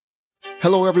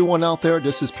Hello, everyone out there.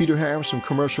 This is Peter Harris from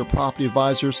Commercial Property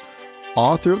Advisors,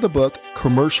 author of the book,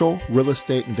 Commercial Real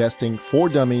Estate Investing for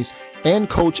Dummies, and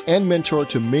coach and mentor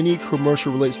to many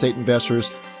commercial real estate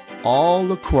investors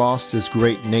all across this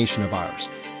great nation of ours.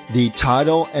 The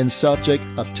title and subject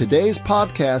of today's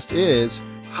podcast is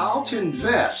How to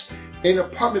Invest in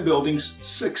Apartment Buildings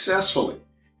Successfully.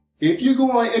 If you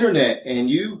go on the internet and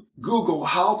you Google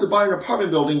how to buy an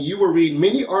apartment building, you will read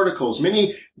many articles,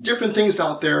 many different things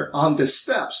out there on the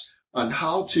steps on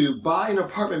how to buy an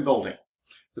apartment building.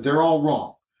 They're all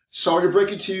wrong. Sorry to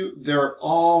break it to you, they're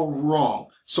all wrong.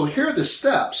 So here are the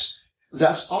steps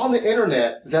that's on the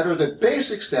internet that are the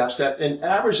basic steps that an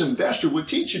average investor would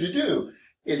teach you to do.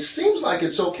 It seems like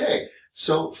it's okay.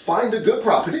 So find a good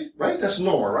property, right? That's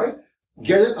normal, right?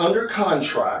 Get it under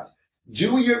contract,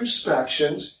 do your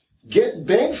inspections, get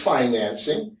bank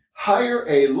financing, hire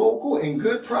a local and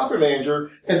good property manager,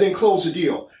 and then close the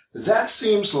deal. That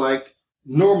seems like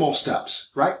normal steps,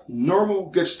 right?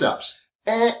 Normal good steps.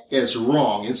 And it's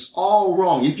wrong. It's all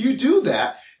wrong. If you do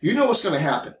that, you know what's going to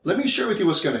happen. Let me share with you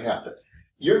what's going to happen.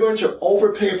 You're going to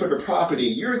overpay for the property.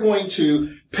 You're going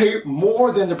to pay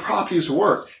more than the property is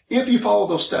worth if you follow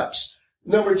those steps.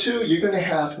 Number two, you're going to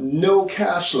have no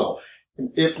cash flow,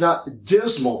 if not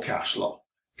dismal cash flow.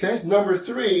 Okay. Number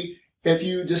three, if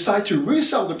you decide to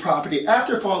resell the property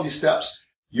after following these steps,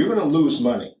 you're going to lose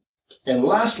money. And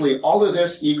lastly, all of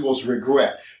this equals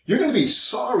regret. You're going to be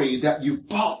sorry that you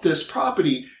bought this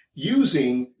property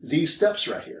using these steps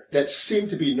right here that seem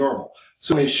to be normal.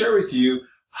 So I'm going to share with you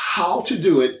how to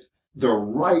do it the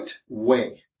right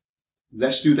way.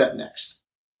 Let's do that next.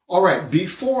 All right.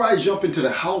 Before I jump into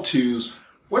the how-tos,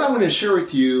 what I'm going to share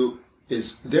with you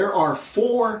is there are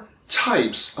 4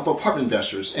 types of apartment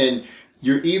investors, and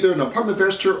you're either an apartment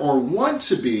investor or want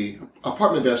to be an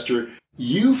apartment investor.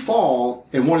 You fall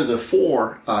in one of the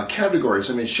 4 categories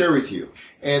I'm going to share with you.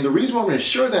 And the reason why I'm going to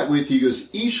share that with you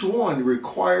is each one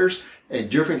requires a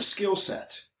different skill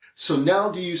set. So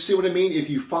now do you see what I mean? If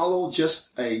you follow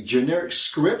just a generic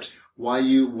script, why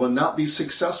you will not be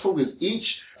successful, because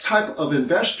each type of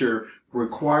investor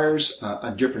requires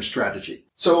a different strategy.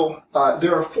 So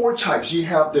there are 4 types. You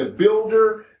have the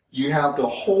builder, you have the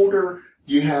holder,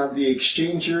 you have the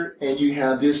exchanger, and you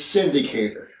have this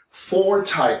syndicator. 4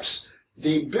 types.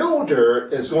 The builder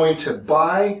is going to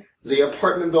buy the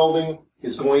apartment building,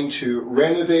 is going to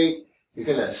renovate, you're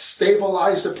going to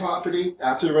stabilize the property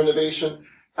after the renovation.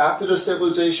 After the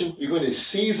stabilization, you're going to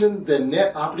season the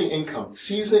net operating income,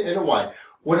 season NOI.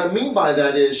 What I mean by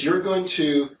that is you're going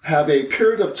to have a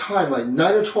period of time, like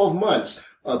 9 or 12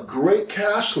 months, of great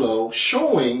cash flow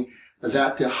showing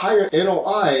that the higher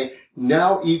NOI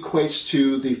now equates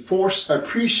to the forced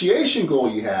appreciation goal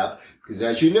you have. Because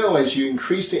as you know, as you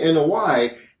increase the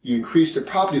NOI, you increase the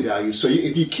property value. So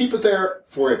if you keep it there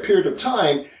for a period of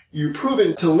time, you've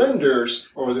proven to lenders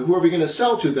or whoever you're going to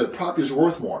sell to that the property is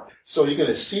worth more. So you're going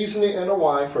to season the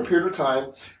NOI for a period of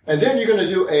time, and then you're going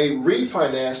to do a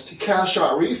refinance to cash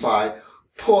out refi,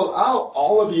 pull out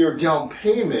all of your down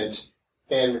payment,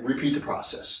 and repeat the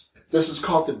process. This is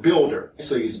called the builder.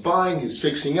 So he's buying, he's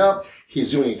fixing up,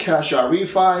 he's doing a cash out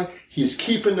refi, he's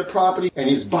keeping the property, and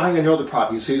he's buying another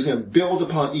property. So he's going to build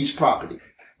upon each property.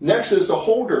 Next is the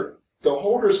holder. The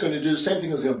holder is going to do the same thing.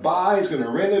 He's going to buy, he's going to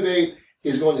renovate,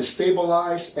 he's going to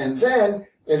stabilize, and then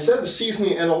instead of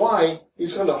seasoning NOI,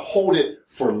 he's going to hold it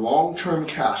for long-term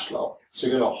cash flow. So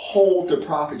you're going to hold the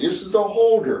property. This is the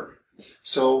holder.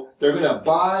 So they're going to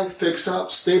buy, fix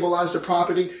up, stabilize the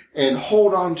property, and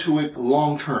hold on to it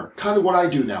long-term. Kind of what I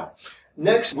do now.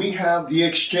 Next, we have the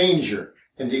exchanger.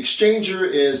 And the exchanger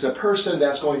is a person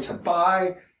that's going to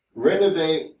buy,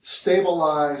 renovate,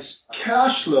 stabilize,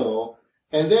 cash flow,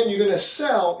 and then you're going to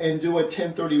sell and do a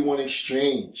 1031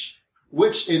 exchange,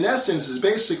 which in essence is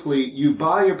basically you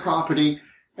buy a property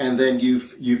and then you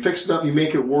fix it up, you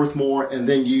make it worth more, and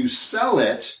then you sell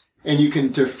it, and you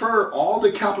can defer all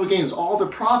the capital gains, all the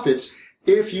profits,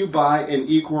 if you buy an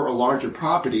equal or larger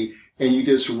property, and you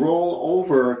just roll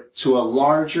over to a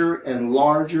larger and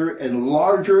larger and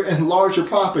larger and larger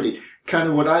property, kind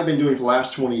of what I've been doing for the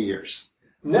last 20 years.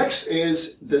 Next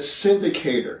is the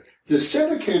syndicator. The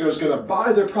syndicator is going to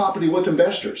buy their property with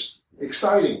investors.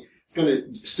 Exciting. Going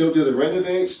to still do the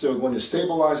renovate, still going to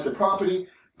stabilize the property,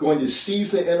 going to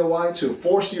seize the NOI to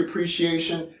force the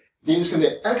appreciation. Then he's going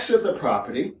to exit the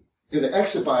property, going to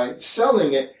exit by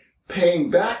selling it,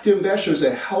 paying back to investors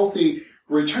at healthy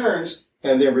returns,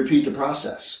 and then repeat the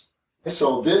process.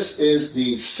 So this is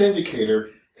the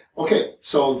syndicator. Okay,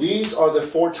 so these are the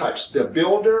 4 types: the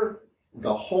builder,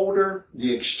 the holder,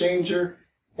 the exchanger,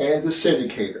 and the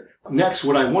syndicator. Next,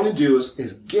 what I want to do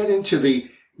is get into the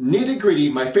nitty-gritty,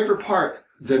 my favorite part,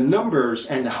 the numbers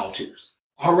and the how-tos.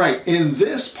 All right, in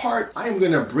this part, I'm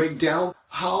going to break down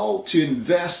how to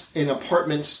invest in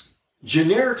apartments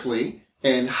generically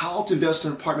and how to invest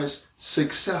in apartments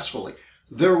successfully,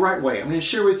 the right way. I'm going to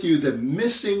share with you the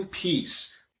missing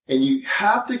piece, and you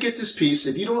have to get this piece.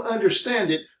 If you don't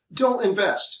understand it, don't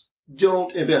invest.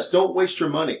 Don't invest. Don't waste your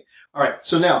money. All right,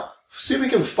 so now, see if you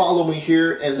can follow me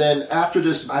here, and then after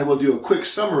this, I will do a quick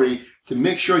summary to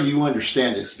make sure you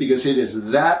understand this, because it is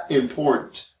that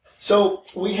important. So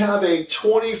we have a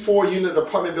 24-unit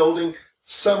apartment building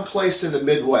someplace in the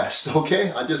Midwest,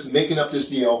 okay? I'm just making up this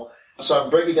deal. So I'm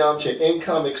breaking down to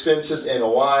income, expenses,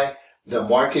 NOI, the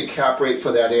market cap rate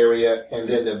for that area, and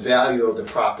then the value of the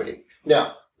property.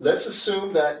 Now, let's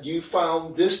assume that you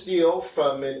found this deal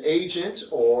from an agent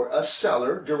or a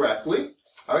seller directly.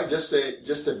 All right, just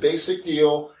a basic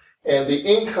deal. And the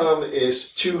income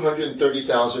is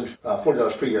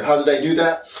 $230,040 per year. How did I do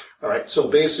that? All right, so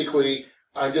basically,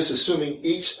 I'm just assuming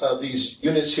each of these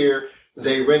units here,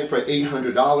 they rent for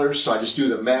 $800. So I just do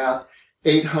the math,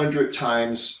 800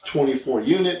 times 24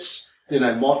 units. Then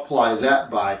I multiply that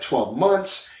by 12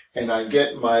 months, and I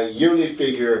get my yearly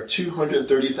figure of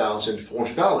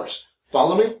 $230,400.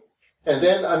 Follow me? And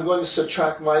then I'm going to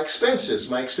subtract my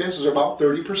expenses. My expenses are about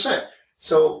 30%.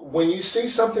 So when you see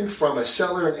something from a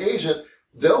seller and agent,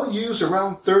 they'll use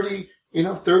around 30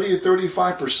 to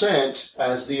 35%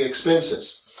 as the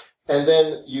expenses. And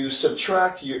then you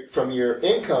subtract from your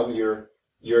income, your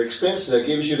expenses. That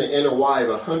gives you the NOI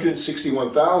of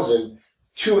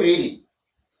 $161,280.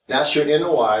 That's your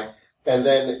NOI. And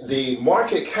then the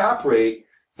market cap rate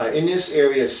in this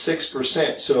area is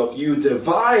 6%. So if you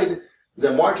divide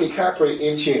the market cap rate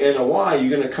into your NOI,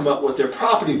 you're going to come up with their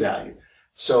property value.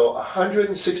 So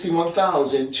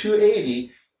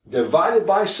 $161,280 divided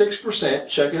by 6%,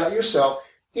 check it out yourself,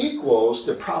 equals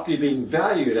the property being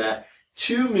valued at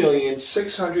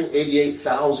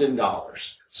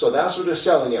 $2,688,000. So that's what they're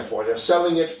selling it for. They're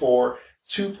selling it for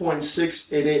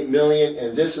 $2.688 million,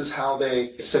 and this is how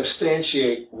they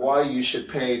substantiate why you should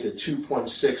pay the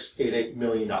 $2.688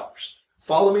 million.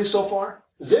 Follow me so far?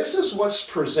 This is what's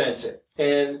presented,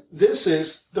 and this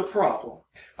is the problem.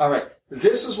 All right,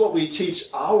 this is what we teach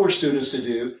our students to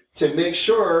do to make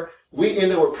sure we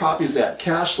end up with properties that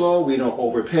cash flow, we don't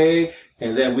overpay,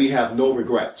 and then we have no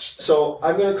regrets. So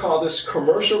I'm going to call this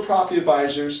Commercial Property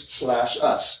Advisors /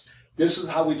 us. This is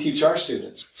how we teach our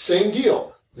students. Same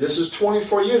deal. This is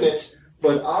 24 units,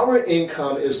 but our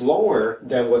income is lower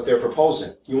than what they're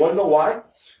proposing. You want to know why?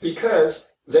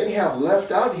 Because they have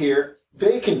left out here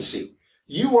vacancy.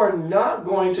 You are not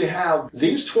going to have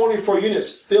these 24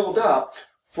 units filled up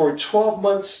for 12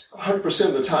 months, 100%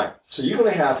 of the time. So you're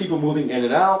going to have people moving in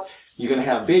and out. You're going to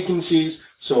have vacancies.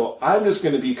 So I'm just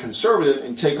going to be conservative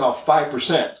and take off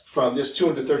 5% from this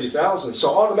 $230,000.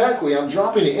 So automatically I'm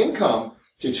dropping the income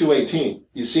to $218.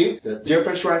 You see the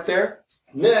difference right there?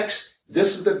 Next,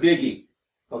 this is the biggie.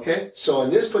 Okay. So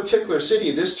in this particular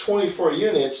city, this 24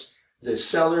 units, the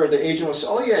seller or the agent will say,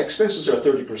 oh yeah, expenses are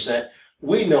 30%.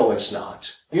 We know it's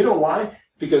not. You know why?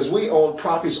 Because we own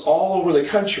properties all over the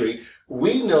country.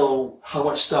 We know how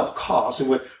much stuff costs and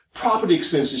what property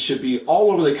expenses should be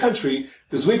all over the country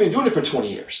because we've been doing it for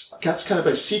 20 years. That's kind of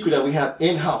a secret that we have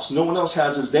in-house. No one else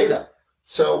has this data.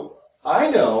 So I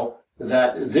know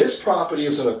that this property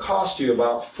is going to cost you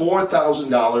about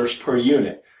 $4,000 per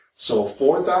unit. So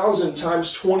 4,000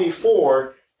 times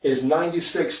 24 is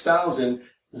 96,000.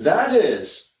 That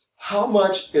is how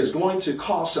much is going to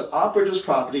cost to operate this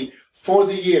property for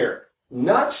the year.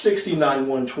 Not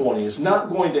 69,120 is not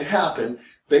going to happen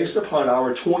based upon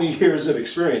our 20 years of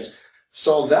experience.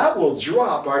 So that will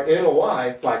drop our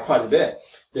NOI by quite a bit.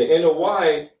 The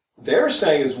NOI they're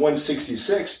saying is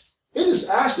 166. It is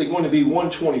actually going to be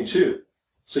 122.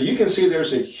 So you can see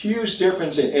there's a huge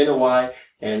difference in NOI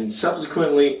and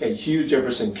subsequently a huge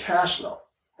difference in cash flow.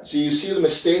 So you see the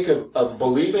mistake of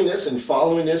believing this and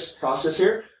following this process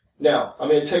here. Now, I'm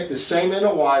going to take the same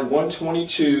NOI,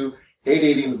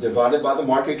 122,880 divided by the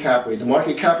market cap rate. The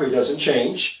market cap rate doesn't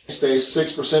change. It stays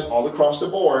 6% all across the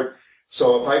board.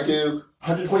 So if I do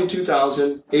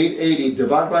 122,880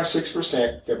 divided by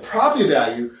 6%, the property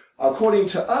value, according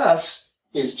to us,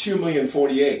 is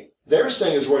 $2,048,000. They're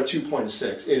saying it's worth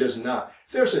 2.6. It is not.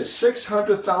 There's a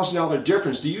 $600,000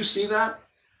 difference. Do you see that?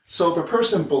 So if a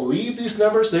person believed these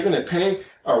numbers, they're going to pay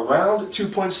around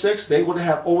 2.6. They would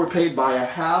have overpaid by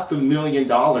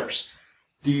 $500,000.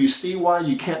 Do you see why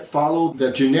you can't follow the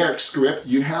generic script?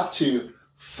 You have to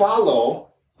follow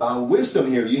wisdom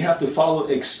here. You have to follow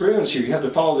experience here. You have to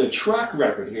follow the track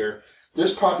record here.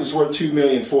 This property is worth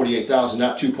 $2,048,000,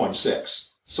 not 2.6.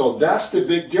 So that's the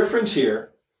big difference here.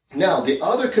 Now, the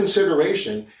other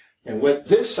consideration And what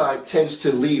this side tends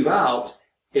to leave out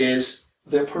is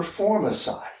the pro forma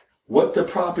side. What the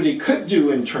property could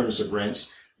do in terms of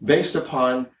rents based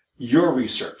upon your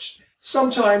research.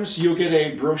 Sometimes you'll get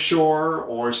a brochure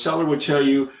or a seller will tell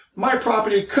you, my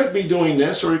property could be doing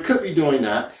this or it could be doing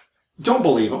that. Don't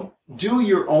believe them. Do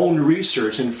your own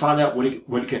research and find out what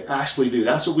it can actually do.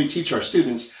 That's what we teach our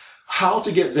students, how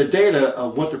to get the data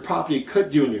of what the property could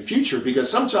do in the future, because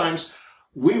sometimes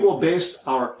we will base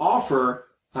our offer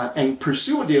and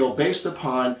pursue a deal based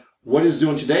upon what it's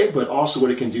doing today, but also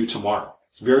what it can do tomorrow.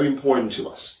 It's very important to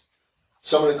us.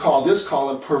 So I'm going to call this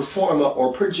column pro forma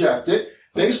or projected.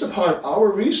 Based upon our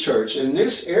research in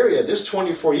this area, this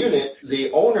 24 unit,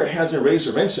 the owner hasn't raised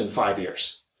the rents in 5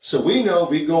 years. So we know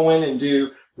we go in and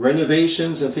do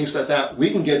renovations and things like that. We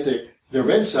can get the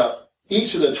rents up,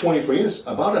 each of the 24 units,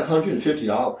 about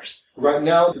 $150. Right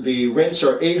now, the rents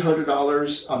are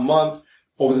 $800 a month.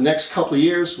 Over the next couple of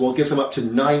years, we'll get them up to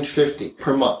 $950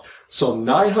 per month. So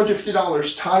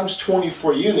 $950 times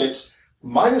 24 units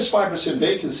minus 5%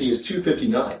 vacancy is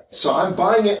 $259. So I'm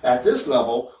buying it at this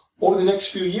level. Over the next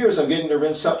few years, I'm getting the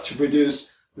rents up to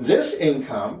produce this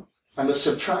income. I'm going to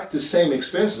subtract the same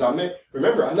expenses.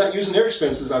 Remember, I'm not using their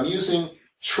expenses. I'm using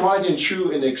tried and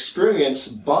true and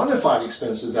experienced bona fide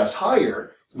expenses. That's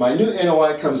higher. My new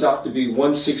NOI comes out to be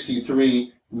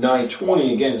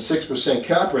 $163,920. Again, 6%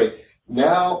 cap rate.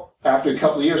 Now, after a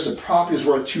couple of years, the property is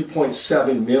worth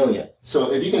 $2.7 million.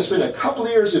 So if you can spend a couple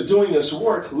of years of doing this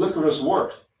work, look what it's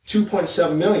worth.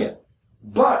 $2.7 million.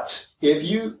 But if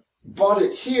you bought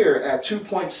it here at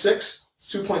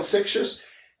 2.6,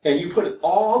 and you put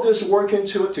all this work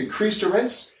into it to increase the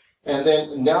rents, and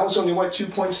then now it's only worth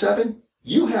 2.7,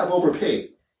 you have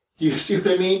overpaid. Do you see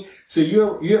what I mean? So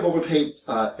you have overpaid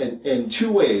in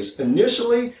two ways.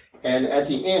 Initially, and at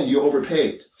the end, you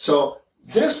overpaid. So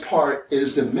this part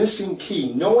is the missing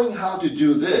key. Knowing how to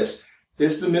do this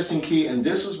is the missing key, and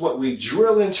this is what we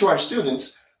drill into our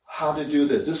students, how to do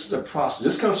this. This is a process.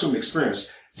 This comes from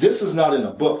experience. This is not in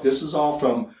a book. This is all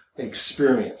from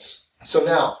experience. So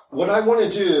now, what I want to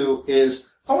do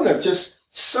is I want to just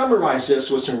summarize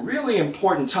this with some really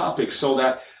important topics so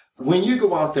that when you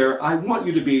go out there, I want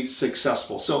you to be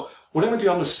successful. So what I'm going to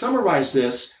do, I'm going to summarize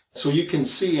this so you can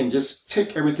see and just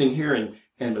take everything here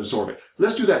and absorb it.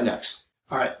 Let's do that next.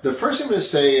 All right. The first thing I'm going to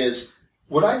say is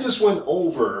what I just went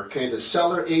over, okay, the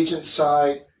seller agent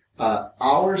side,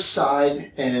 our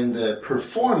side, and the pro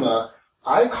forma,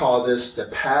 I call this the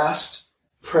past,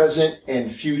 present,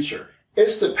 and future.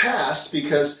 It's the past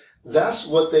because that's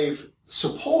what they've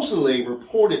supposedly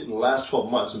reported in the last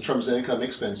 12 months in terms of income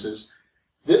expenses.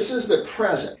 This is the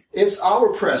present. It's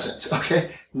our present, okay?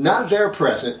 Not their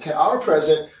present, okay? Our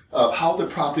present of how the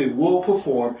property will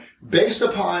perform based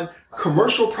upon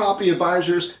commercial property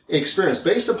advisors' experience,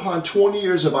 based upon 20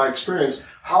 years of our experience,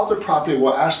 how the property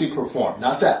will actually perform,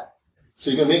 not that.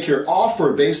 So you're going to make your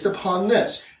offer based upon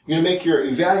this. You're going to make your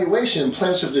evaluation and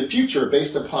plans for the future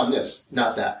based upon this,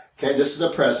 not that. Okay, this is the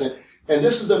present, and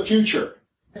this is the future.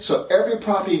 So every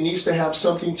property needs to have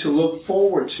something to look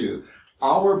forward to.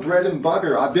 Our bread and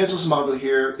butter, our business model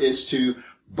here is to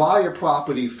buy a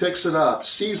property, fix it up,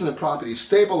 season the property,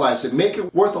 stabilize it, make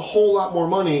it worth a whole lot more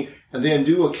money, and then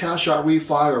do a cash out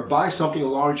refi or buy something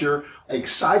larger,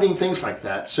 exciting things like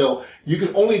that. So you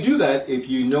can only do that if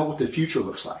you know what the future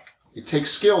looks like. It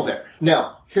takes skill there.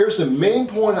 Now, here's the main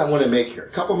point I want to make here. A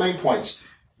couple main points.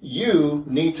 You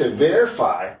need to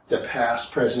verify the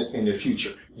past, present, and the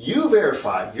future. You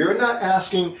verify. You're not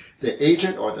asking the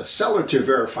agent or the seller to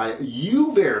verify.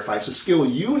 You verify. It's a skill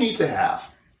you need to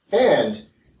have. And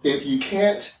if you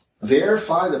can't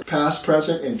verify the past,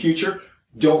 present, and future,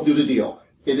 don't do the deal.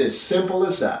 It is simple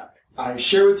as that. I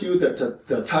share with you that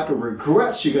the type of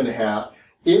regrets you're going to have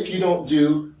if you don't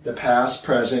do the past,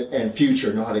 present, and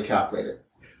future, know how to calculate it.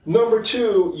 Number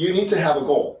two, you need to have a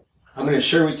goal. I'm going to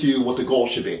share with you what the goal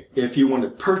should be if you want to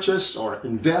purchase or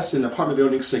invest in apartment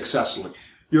buildings successfully.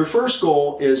 Your first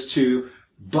goal is to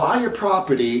buy a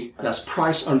property that's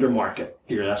priced under market.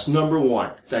 Here, that's number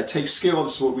one. That takes skill.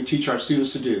 That's what we teach our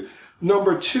students to do.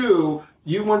 Number two,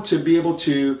 you want to be able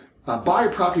to buy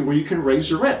a property where you can raise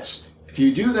your rents. If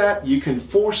you do that, you can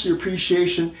force the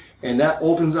appreciation, and that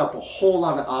opens up a whole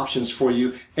lot of options for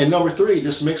you. And number three,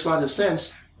 just makes a lot of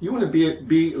sense. You want to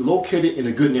be located in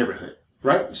a good neighborhood,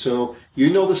 right? So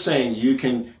you know the saying, you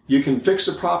can fix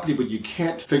a property, but you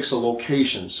can't fix a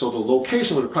location. So the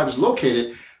location where the property is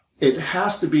located, it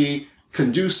has to be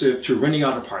conducive to renting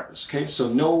out apartments, okay?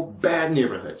 So no bad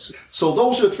neighborhoods. So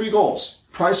those are the three goals.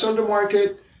 Price under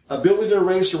market, ability to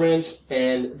raise rents,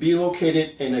 and be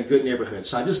located in a good neighborhood.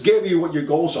 So I just gave you what your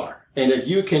goals are. And if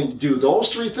you can do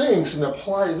those three things and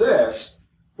apply this,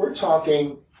 we're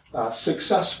talking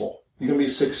successful. You're going to be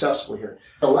successful here.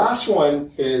 The last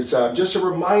one is just a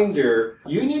reminder.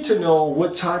 You need to know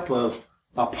what type of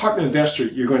apartment investor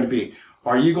you're going to be.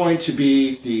 Are you going to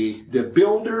be the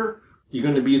builder? You're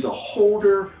going to be the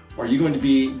holder? Or are you going to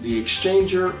be the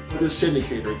exchanger or the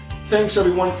syndicator? Thanks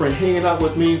everyone for hanging out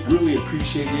with me. Really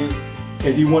appreciate you.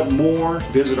 If you want more,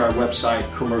 visit our website,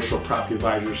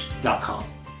 commercialpropertyadvisors.com.